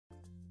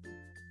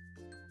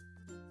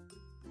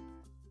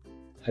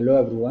Hello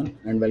everyone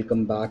and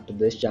welcome back to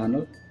this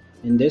channel.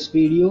 In this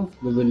video,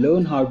 we will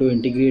learn how to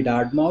integrate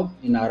Admob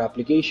in our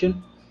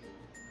application.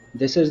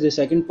 This is the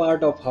second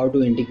part of how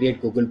to integrate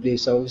Google Play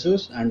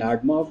services and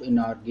Admob in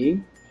our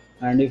game.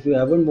 And if you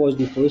haven't watched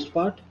the first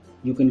part,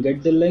 you can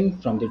get the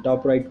link from the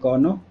top right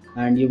corner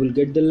and you will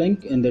get the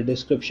link in the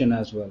description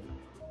as well.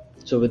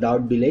 So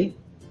without delay,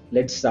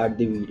 let's start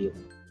the video.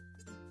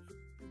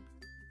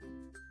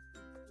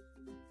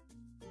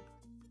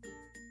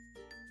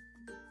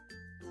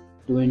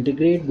 To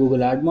integrate Google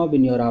Admob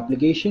in your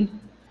application,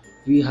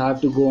 we have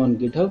to go on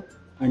Github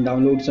and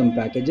download some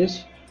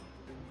packages.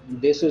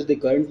 This is the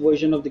current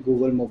version of the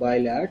Google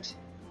Mobile Ads.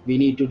 We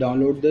need to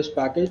download this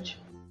package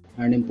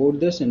and import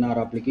this in our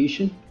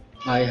application.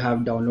 I have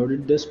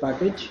downloaded this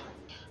package.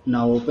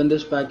 Now open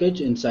this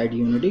package inside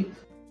Unity.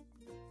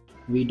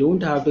 We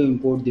don't have to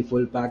import the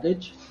full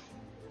package.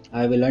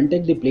 I will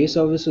untick the Play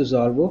Service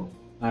Resolver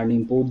and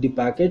import the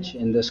package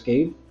in this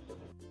cave.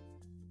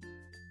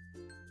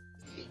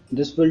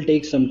 This will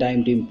take some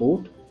time to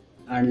import,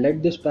 and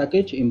let this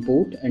package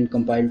import and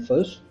compile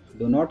first.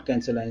 Do not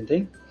cancel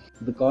anything,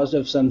 because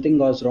if something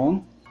goes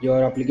wrong,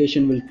 your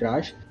application will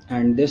crash,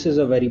 and this is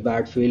a very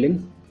bad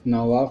feeling.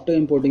 Now after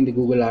importing the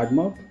Google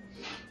Admob,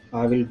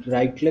 I will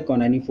right click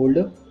on any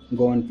folder,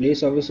 go on Play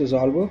Service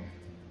Resolver,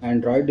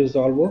 Android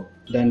Resolver,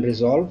 then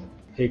Resolve,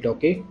 hit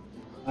OK.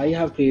 I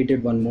have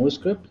created one more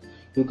script.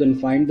 You can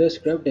find the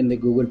script in the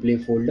Google Play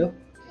folder.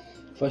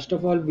 First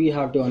of all, we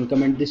have to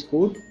uncomment this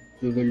code.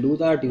 We will do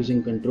that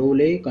using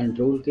Ctrl-A,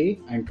 Ctrl-K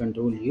and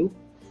Ctrl-U.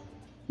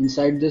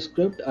 Inside this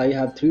script, I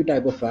have three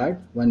types of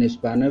ad. One is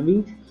banner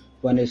view,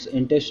 one is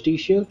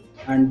interstitial,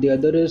 and the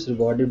other is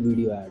rewarded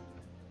video ad.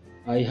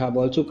 I have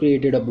also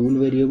created a bool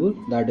variable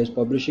that is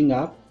publishing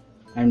app.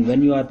 And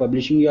when you are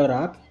publishing your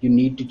app, you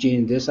need to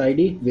change this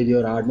ID with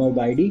your Admob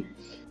ID.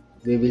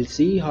 We will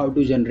see how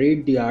to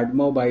generate the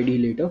Admob ID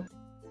later.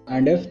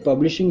 And if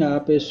publishing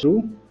app is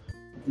true,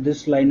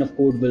 this line of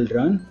code will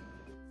run.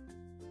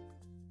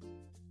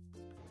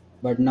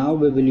 But now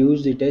we will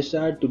use the test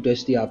ad to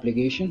test the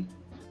application.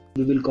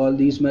 We will call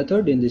these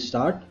method in the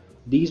start.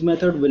 These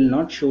method will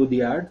not show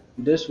the ad.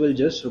 This will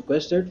just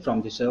request it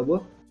from the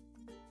server.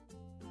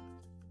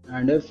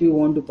 And if you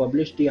want to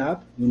publish the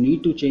app, you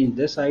need to change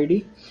this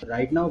ID.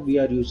 Right now we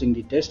are using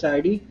the test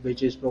ID,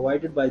 which is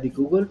provided by the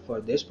Google for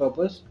this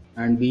purpose.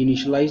 And we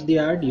initialize the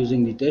ad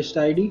using the test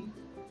ID.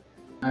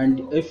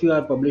 And if you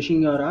are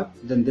publishing your app,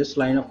 then this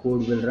line of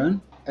code will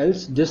run.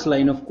 Else this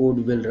line of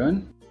code will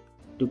run.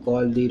 To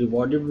call the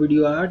rewarded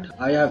video ad,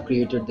 I have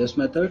created this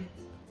method,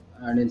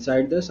 and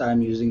inside this I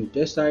am using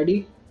test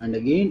ID. And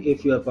again,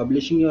 if you are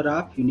publishing your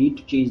app, you need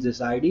to change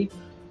this ID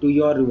to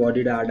your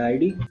rewarded ad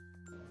ID.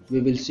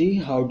 We will see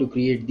how to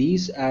create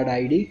these ad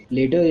ID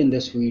later in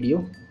this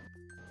video.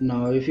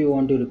 Now if you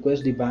want to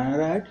request the banner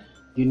ad,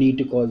 you need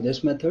to call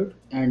this method,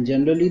 and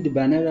generally the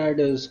banner ad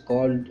is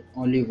called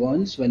only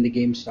once when the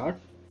game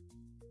starts.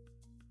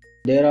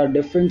 There are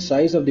different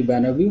sizes of the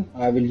banner view.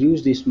 I will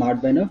use the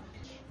smart banner.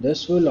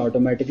 This will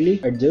automatically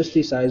adjust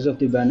the size of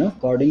the banner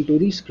according to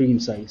the screen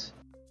size.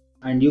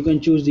 And you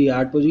can choose the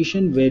ad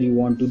position where you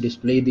want to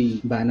display the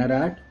banner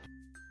ad.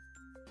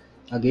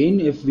 Again,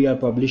 if we are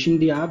publishing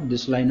the app,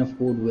 this line of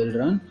code will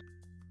run.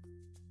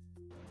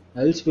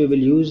 Else we will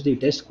use the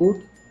test code.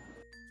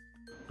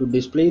 To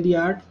display the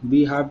ad,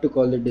 we have to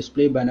call the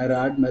display banner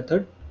ad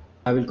method.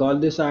 I will call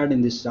this ad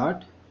in the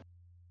start.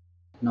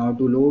 Now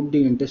to load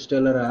the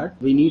Interstellar ad,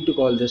 we need to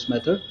call this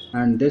method,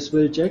 and this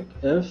will check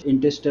if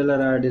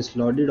Interstellar ad is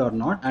loaded or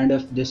not, and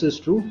if this is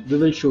true, we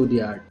will show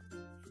the ad.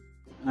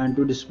 And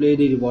to display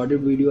the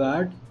rewarded video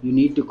ad, you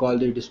need to call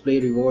the display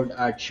reward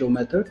ad show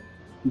method.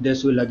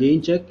 This will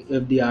again check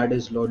if the ad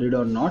is loaded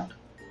or not,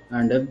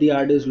 and if the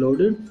ad is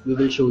loaded, we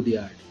will show the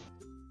ad.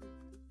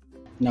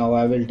 Now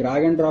I will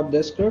drag and drop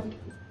this script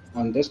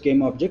on this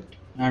game object.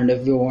 And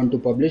if you want to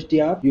publish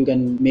the app, you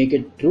can make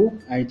it true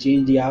and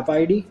change the app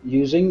ID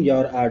using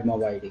your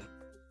Admob ID.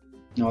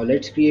 Now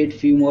let's create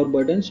few more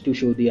buttons to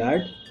show the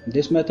ad.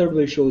 This method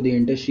will show the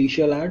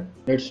interstitial ad.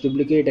 Let's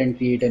duplicate and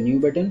create a new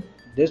button.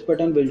 This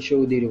button will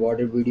show the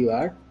rewarded video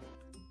ad.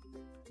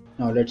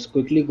 Now let's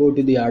quickly go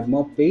to the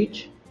Admob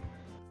page.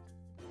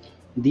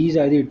 These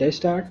are the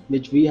test ads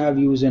which we have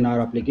used in our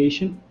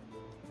application.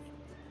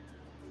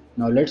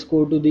 Now let's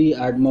go to the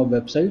Admob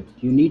website.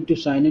 You need to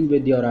sign in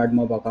with your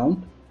Admob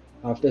account.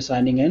 After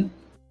signing in,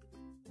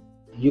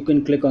 you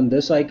can click on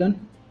this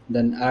icon,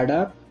 then add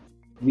app.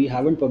 We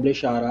haven't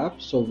published our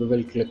app, so we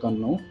will click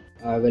on no.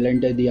 I will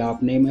enter the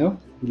app name here.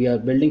 We are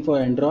building for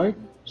Android,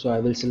 so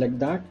I will select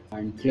that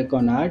and click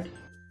on add.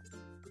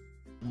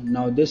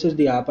 Now this is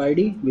the app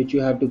ID which you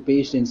have to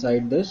paste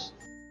inside this.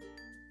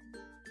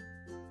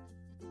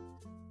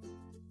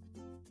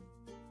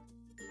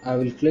 I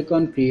will click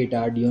on create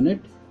ad unit.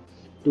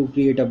 To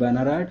create a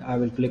banner ad, I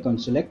will click on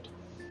select.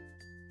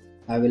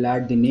 I will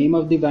add the name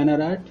of the banner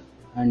ad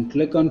and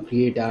click on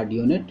create ad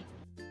unit.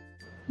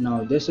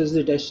 Now this is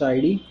the test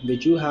ID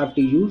which you have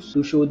to use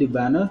to show the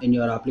banner in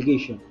your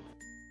application.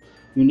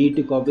 You need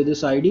to copy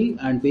this ID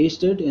and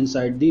paste it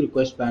inside the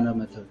request banner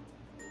method.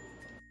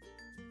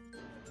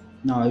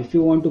 Now if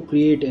you want to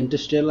create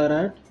interstellar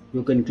ad,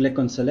 you can click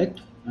on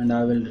select and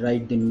I will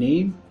write the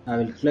name. I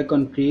will click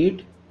on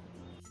create.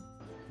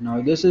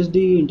 Now this is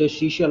the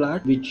interstitial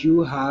ad which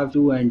you have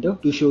to enter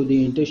to show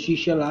the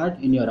interstitial ad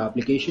in your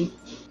application.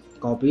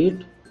 Copy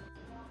it.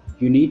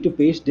 You need to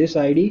paste this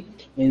ID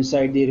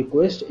inside the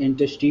request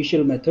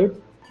interstitial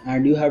method,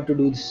 and you have to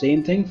do the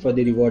same thing for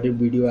the rewarded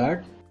video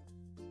ad.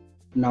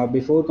 Now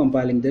before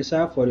compiling this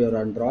app for your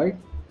Android,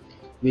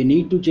 we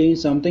need to change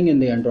something in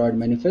the Android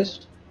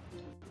manifest,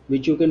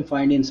 which you can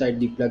find inside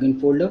the plugin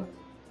folder.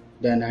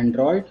 Then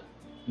Android,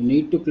 you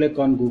need to click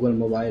on Google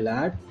Mobile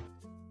Ad.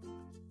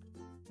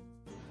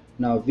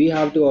 Now we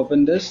have to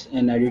open this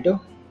in editor.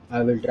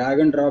 I will drag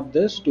and drop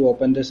this to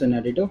open this in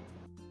editor.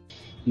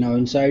 Now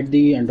inside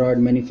the Android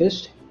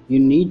manifest, you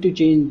need to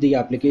change the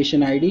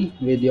application ID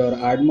with your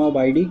Admob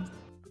ID.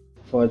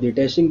 For the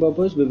testing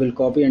purpose, we will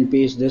copy and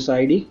paste this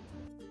ID.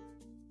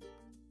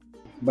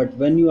 But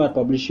when you are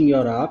publishing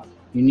your app,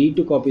 you need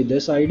to copy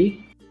this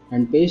ID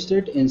and paste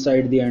it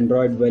inside the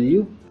Android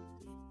value.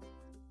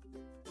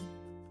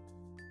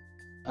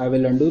 I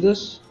will undo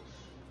this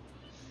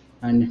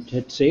and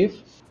hit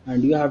save,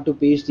 and you have to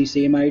paste the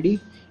same ID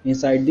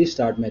inside the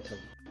start method.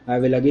 I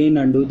will again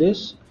undo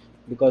this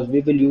because we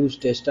will use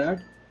test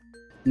ad.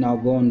 Now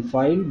go on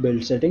file,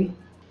 build setting.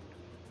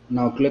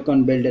 Now click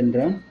on build and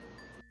run.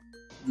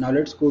 Now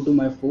let's go to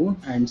my phone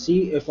and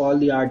see if all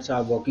the ads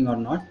are working or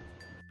not.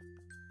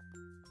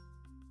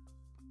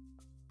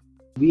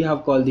 We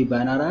have called the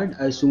banner ad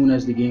as soon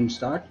as the game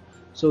starts,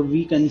 so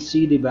we can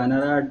see the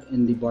banner ad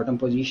in the bottom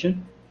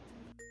position.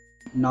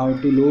 Now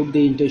to load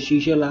the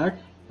interstitial ad,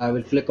 I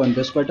will click on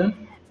this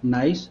button.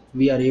 Nice,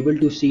 we are able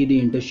to see the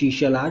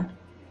interstitial ad.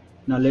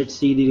 Now let's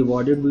see the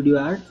rewarded video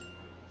ad.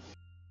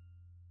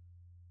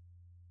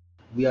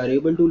 We are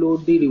able to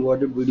load the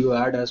rewarded video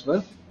ad as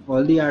well.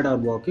 All the ads are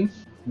working.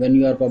 When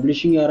you are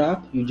publishing your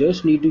app, you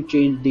just need to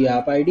change the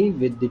app ID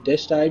with the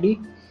test ID.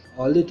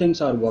 All the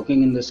things are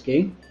working in this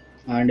game.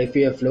 And if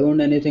you have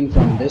learned anything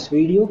from this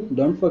video,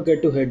 don't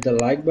forget to hit the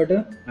like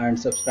button and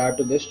subscribe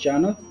to this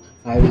channel.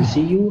 I will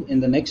see you in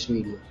the next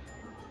video.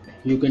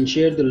 You can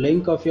share the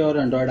link of your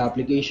Android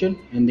application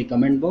in the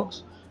comment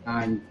box,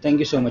 and thank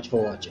you so much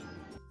for watching.